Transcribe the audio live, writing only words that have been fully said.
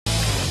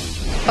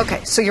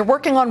Okay, so you're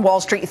working on Wall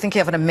Street. You think you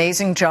have an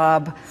amazing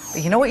job.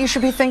 But you know what you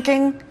should be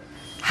thinking?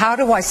 How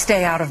do I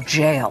stay out of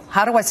jail?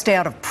 How do I stay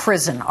out of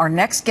prison? Our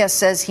next guest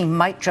says he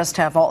might just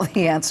have all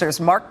the answers.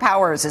 Marc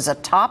Powers is a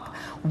top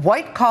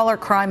white-collar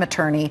crime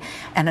attorney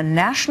and a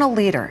national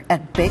leader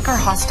at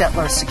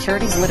Bakerhostetler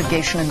Securities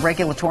Litigation and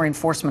Regulatory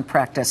Enforcement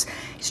Practice.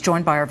 He's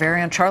joined by our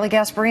very own Charlie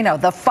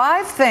Gasparino. The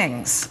 5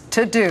 things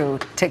to do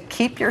to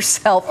keep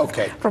yourself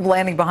from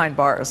landing behind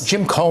bars.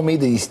 Jim Comey,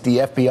 the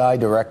FBI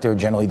director,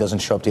 generally doesn't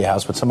show up to your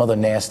house, but some other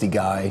nasty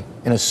guy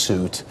in a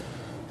suit,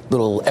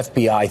 little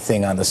FBI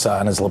thing on the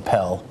side, on his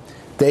lapel.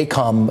 They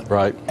come,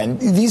 and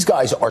these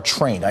guys are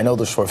trained, I know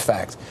this for a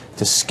fact,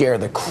 to scare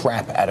the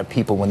crap out of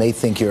people when they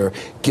think you're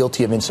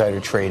guilty of insider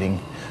trading.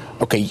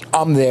 Okay,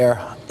 I'm there.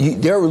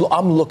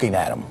 I'm looking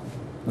at them.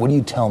 What do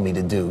you tell me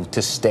to do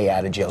to stay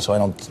out of jail so I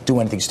don't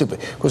do anything stupid?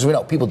 Because we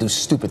know people do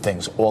stupid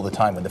things all the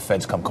time when the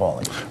feds come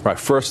calling. Right.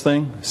 First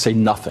thing, say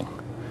nothing.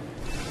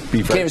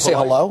 You can't even say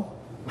hello?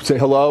 Say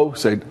hello.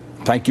 Say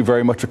thank you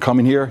very much for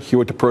coming here. Hear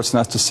what the person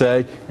has to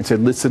say and say,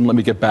 listen, let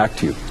me get back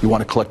to you. You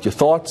want to collect your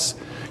thoughts.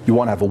 You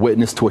want to have a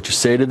witness to what you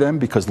say to them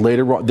because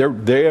later on,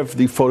 they have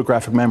the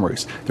photographic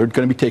memories. They're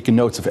going to be taking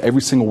notes of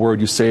every single word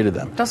you say to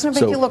them. Doesn't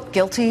it make you look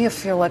guilty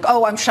if you're like,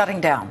 oh, I'm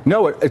shutting down?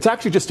 No, it's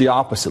actually just the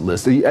opposite,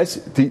 Liz.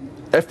 The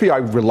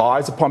FBI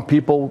relies upon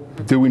people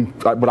doing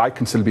what I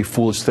consider to be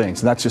foolish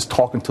things, and that's just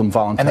talking to them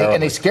voluntarily.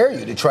 And they scare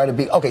you to try to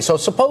be, okay, so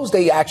suppose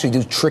they actually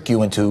do trick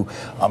you into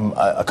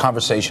a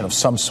conversation of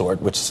some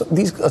sort, which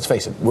let's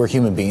face it, we're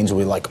human beings,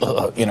 we're like,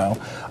 you know.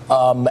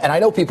 And I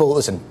know people,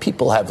 listen,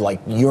 people have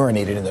like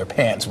urinated in their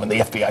pants when the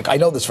FBI, I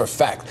know this for a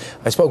fact.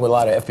 I spoke with a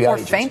lot of FBI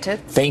agents. Fainted.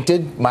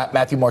 Fainted.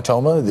 Matthew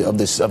Martoma, of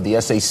the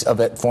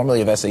SAC,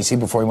 formerly of SAC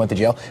before he went to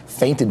jail,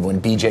 fainted when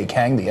B.J.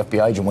 Kang, the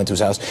FBI agent, went to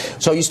his house.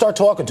 So you start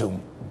talking to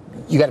him.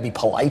 You got to be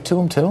polite to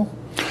them, too?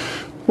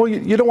 Well,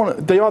 you don't want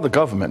to. They are the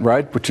government,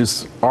 right? Which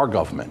is our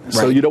government. Right.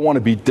 So you don't want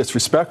to be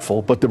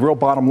disrespectful. But the real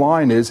bottom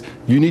line is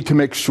you need to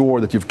make sure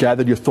that you've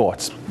gathered your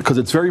thoughts because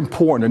it's very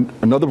important.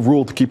 And another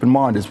rule to keep in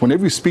mind is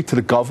whenever you speak to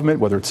the government,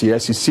 whether it's the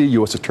SEC,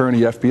 U.S.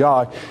 Attorney,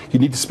 FBI, you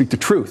need to speak the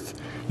truth.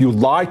 You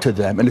lie to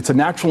them, and it's a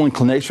natural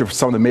inclination for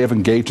someone that may have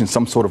engaged in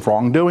some sort of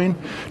wrongdoing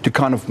to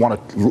kind of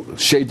want to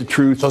shade the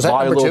truth, so is that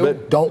lie a little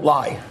bit. Don't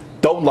lie.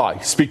 Don't lie.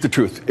 Speak the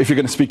truth if you're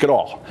going to speak at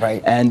all.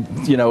 Right. And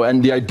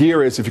and the idea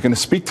is if you're going to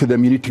speak to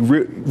them, you need to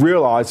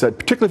realize that,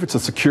 particularly if it's a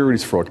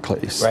securities fraud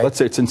case, let's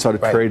say it's insider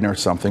trading or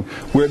something,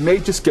 where it may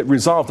just get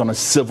resolved on a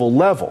civil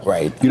level.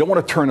 Right. You don't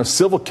want to turn a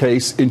civil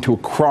case into a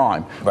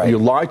crime. Right. You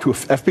lie to an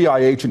FBI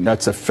agent,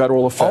 that's a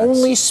federal offense.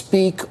 Only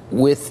speak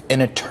with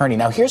an attorney.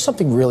 Now, here's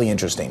something really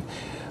interesting.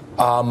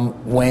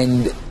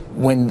 When the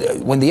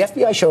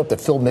FBI showed up to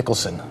Phil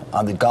Mickelson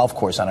on the golf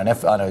course on an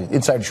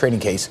insider trading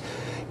case,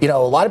 you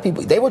know, a lot of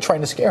people, they were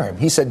trying to scare him.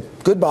 He said,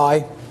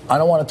 goodbye, I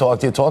don't want to talk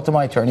to you, talk to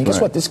my attorney.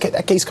 Guess what?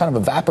 That case kind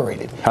of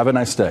evaporated. Have a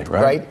nice day,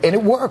 right? Right? And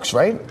it works,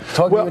 right?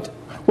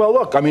 Well,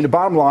 look, I mean, the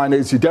bottom line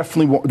is you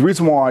definitely want, the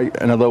reason why,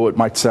 and although it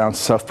might sound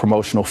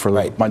self-promotional for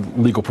my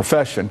legal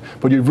profession,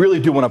 but you really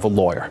do want to have a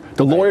lawyer.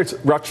 The lawyer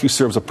actually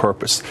serves a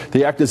purpose.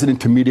 They act as an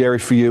intermediary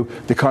for you.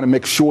 They kind of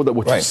make sure that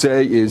what you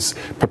say is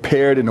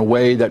prepared in a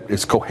way that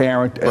is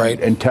coherent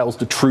and tells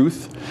the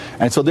truth.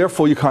 And so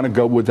therefore you kind of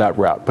go with that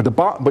route.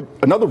 But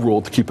another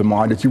rule to keep in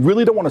mind is you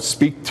really don't want to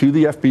speak to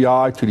the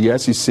FBI, to the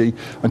SEC,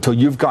 until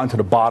you've gotten to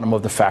the bottom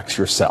of the facts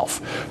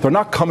yourself. They're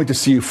not coming to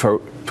see you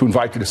to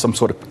invite you to some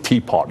sort of tea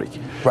party.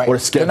 Right. Or to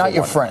schedule They're not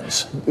your one.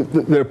 friends.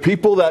 There are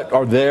people that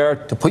are there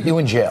to put you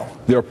in jail.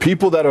 There are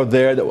people that are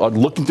there that are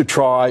looking to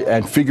try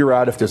and figure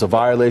out if there's a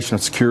violation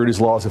of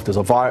securities laws, if there's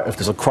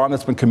a crime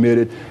that's been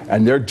committed,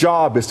 and their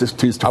job is to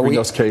bring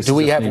those cases.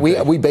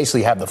 We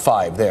basically have the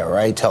 5 there,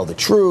 right? Tell the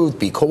truth,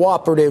 be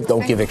cooperative,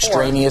 don't give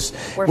extraneous.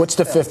 What's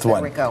the 5th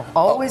one? There we go.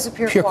 Always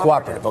appear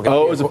cooperative. Okay.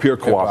 Always appear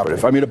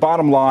cooperative. I mean, the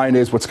bottom line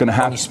is what's going to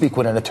happen. When you speak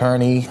with an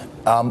attorney.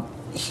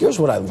 Here's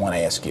what I want to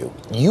ask you.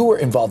 You were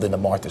involved in the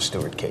Martha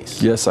Stewart case.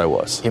 Yes, I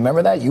was. You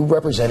remember that? You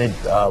represented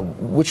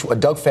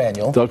Doug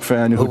Faneuil. Doug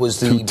Faneuil, who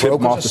was the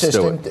broker's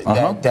assistant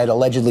that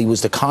allegedly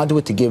was the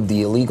conduit to give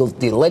the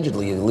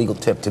allegedly illegal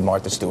tip to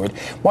Martha Stewart.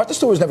 Martha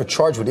Stewart was never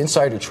charged with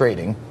insider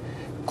trading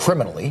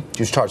criminally.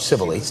 She was charged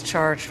civilly. She was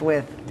charged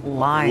with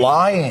lying.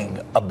 Lying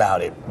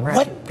about it. Right.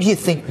 What do you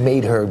think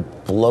made her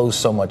blow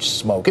so much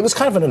smoke? It was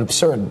kind of an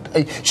absurd.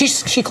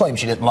 She claimed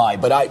she didn't lie,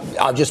 but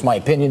I just my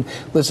opinion.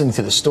 Listening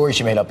to the story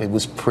she made up, it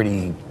was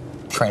pretty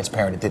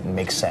transparent. It didn't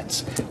make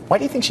sense. Why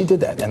do you think she did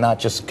that and not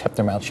just kept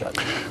her mouth shut?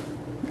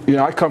 You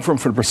know, I come from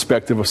the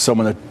perspective of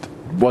someone that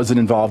wasn't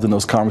involved in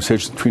those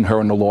conversations between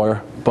her and the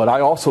lawyer. But I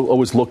also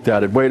always looked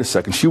at it, wait a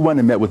second, she went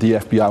and met with the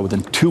FBI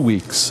within 2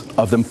 weeks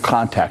of them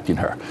contacting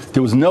her.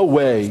 There was no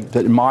way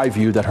that, in my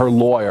view, that her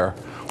lawyer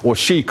or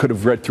she could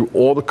have read through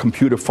all the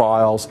computer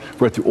files,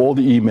 read through all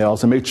the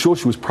emails, and made sure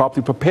she was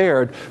properly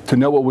prepared to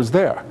know what was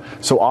there.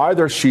 So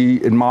either she,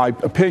 in my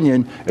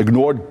opinion,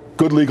 ignored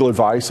good legal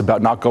advice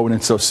about not going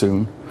in so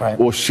soon,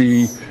 or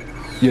she,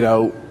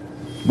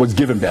 was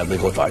given bad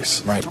legal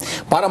advice. Right.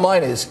 Bottom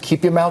line is,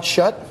 keep your mouth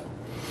shut,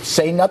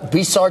 say nothing,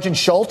 be Sergeant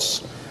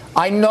Schultz.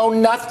 I know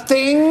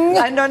nothing.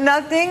 I know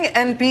nothing,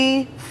 and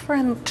be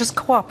just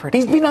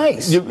cooperative. Be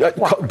nice.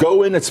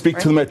 Go in and speak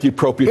to them at the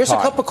appropriate time. Here's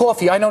a cup of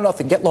coffee. I know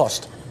nothing. Get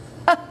lost.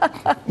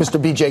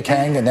 Mr. B.J.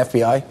 Kang and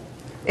FBI.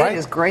 Right? It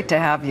is great to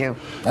have you.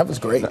 That was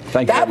great.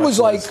 Thank you. That was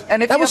like,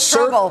 and if you have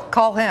trouble,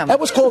 call him. That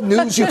was called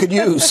news you could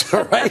use,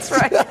 right? That's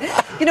right.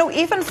 You know,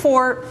 even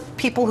for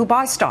people who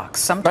buy stocks,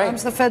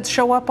 sometimes the feds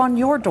show up on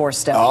your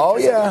doorstep. Oh,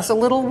 yeah. It's a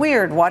little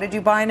weird. Why did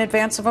you buy in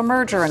advance of a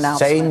merger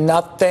announcement? Say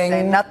nothing.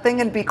 Say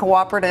nothing and be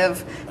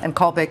cooperative, and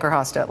call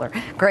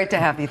Bakerhostetler. Great to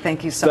have you.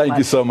 Thank you so much. Thank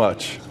you so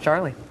much.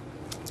 Charlie.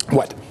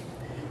 What?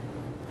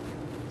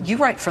 You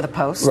write for the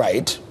Post,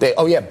 right?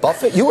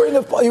 Buffett. You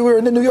were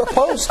in the New York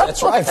Post.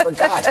 That's right. I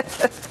forgot.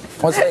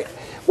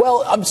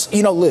 Well,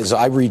 you know, Liz,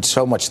 I read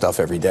so much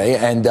stuff every day,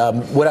 and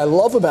what I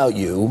love about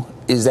you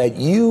is that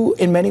you,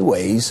 in many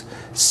ways,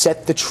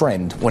 set the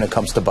trend when it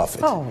comes to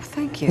Buffett. Oh,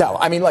 thank you. No,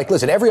 I mean,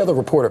 listen, every other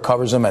reporter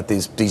covers him at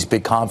these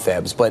big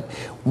confabs, but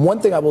one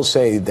thing I will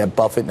say that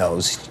Buffett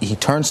knows, he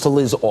turns to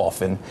Liz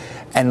often,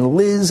 and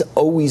Liz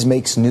always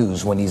makes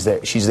news when he's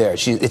there. She's there.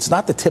 It's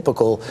not the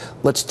typical,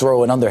 let's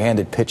throw an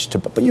underhanded pitch to,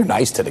 but you're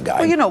nice to the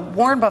guy. Well, you know,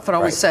 Warren Buffett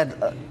always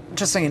said,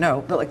 just so you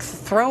know, like,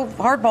 throw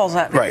hardballs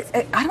at me.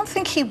 Right. I don't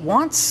think he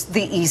wants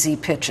the easy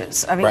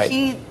pitches. I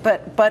mean,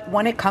 but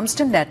when it comes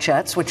to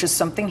NetJets, which is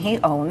something he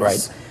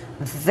owns,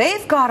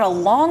 they've got a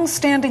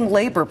long-standing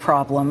labor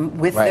problem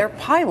with their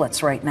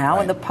pilots right now,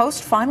 and the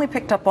Post finally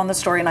picked up on the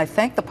story, and I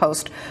thank the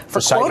Post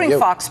for quoting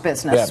Fox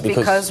Business,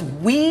 because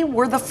we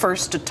were the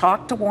first to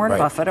talk to Warren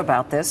Buffett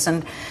about this,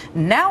 and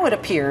now it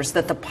appears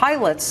that the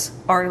pilots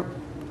are,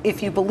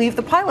 if you believe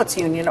the pilots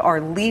union, are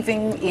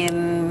leaving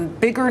in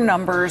bigger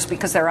numbers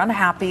because they're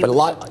unhappy with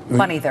the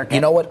money they're getting.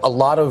 You know what? A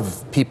lot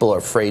of people are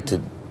afraid to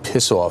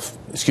piss off,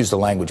 excuse the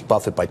language,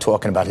 Buffett by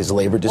talking about his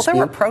labor dispute. Well,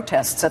 there were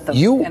protests at the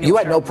You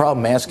had no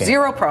problem asking.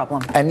 Zero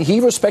problem. And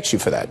he respects you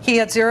for that. He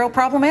had zero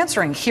problem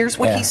answering. Here's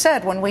what he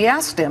said when we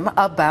asked him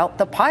about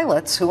the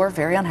pilots who are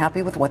very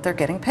unhappy with what they're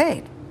getting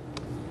paid.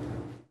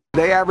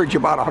 They average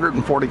about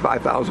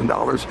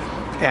 $145,000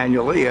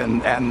 annually,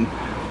 and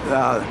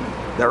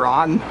they're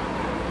on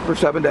for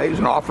 7 days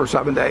and off for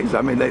 7 days.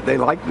 I mean, they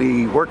like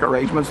the work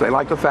arrangements. They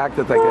like the fact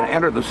that they can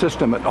enter the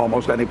system at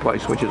almost any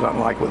place, which is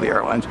unlike with the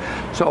airlines.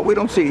 So we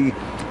don't see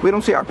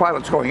our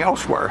pilots going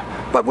elsewhere.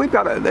 But they've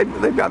got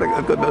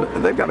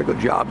a good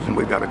jobs, and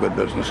we've got a good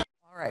business.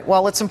 All right.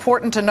 Well, it's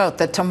important to note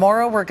that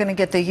tomorrow we're going to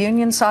get the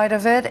union side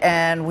of it,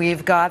 and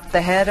we've got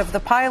the head of the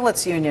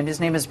pilots union.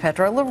 His name is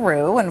Pedro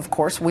LaRue, and of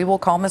course we will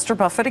call Mr.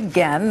 Buffett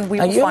again. We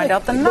will find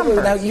out the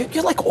number. Now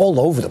you're like all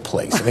over the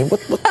place. I mean,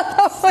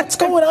 what's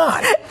going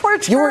on?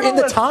 You were in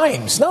the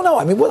Times. No.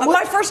 I mean,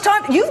 my first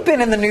time. You've been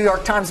in the New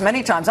York Times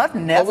many times. I've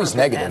never. Always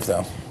negative,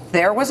 though.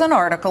 There was an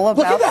article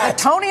about the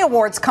Tony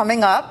Awards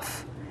coming up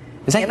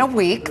in a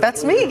week.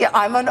 That's me.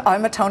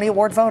 I'm a Tony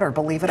Award voter.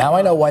 Believe it or not. Now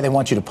I know why they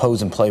want you to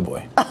pose in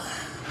Playboy.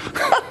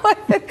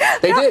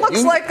 That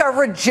looks like a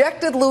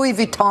rejected Louis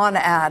Vuitton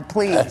ad,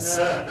 please.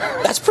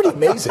 That's pretty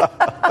amazing.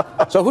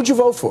 So who'd you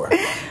vote for?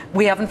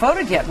 We haven't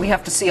voted yet. We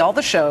have to see all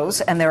the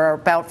shows, and there are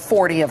about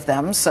 40 of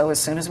them, so as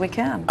soon as we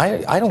can.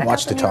 I don't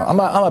watch the Tonys. I'm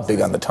not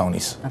big on the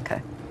Tonys.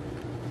 Okay.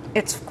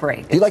 It's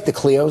great. Do you like the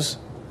Cleos?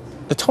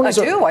 The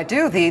Tonys I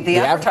do. The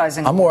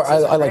advertising. I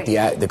like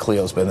the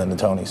Cleos better than the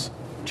Tonys.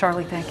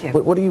 Charlie, thank you.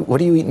 What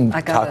are you eating?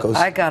 Tacos?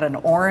 I got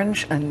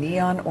a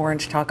neon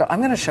orange taco. I'm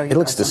going to show you. It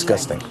looks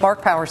disgusting.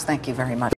 Marc Powers, thank you very much.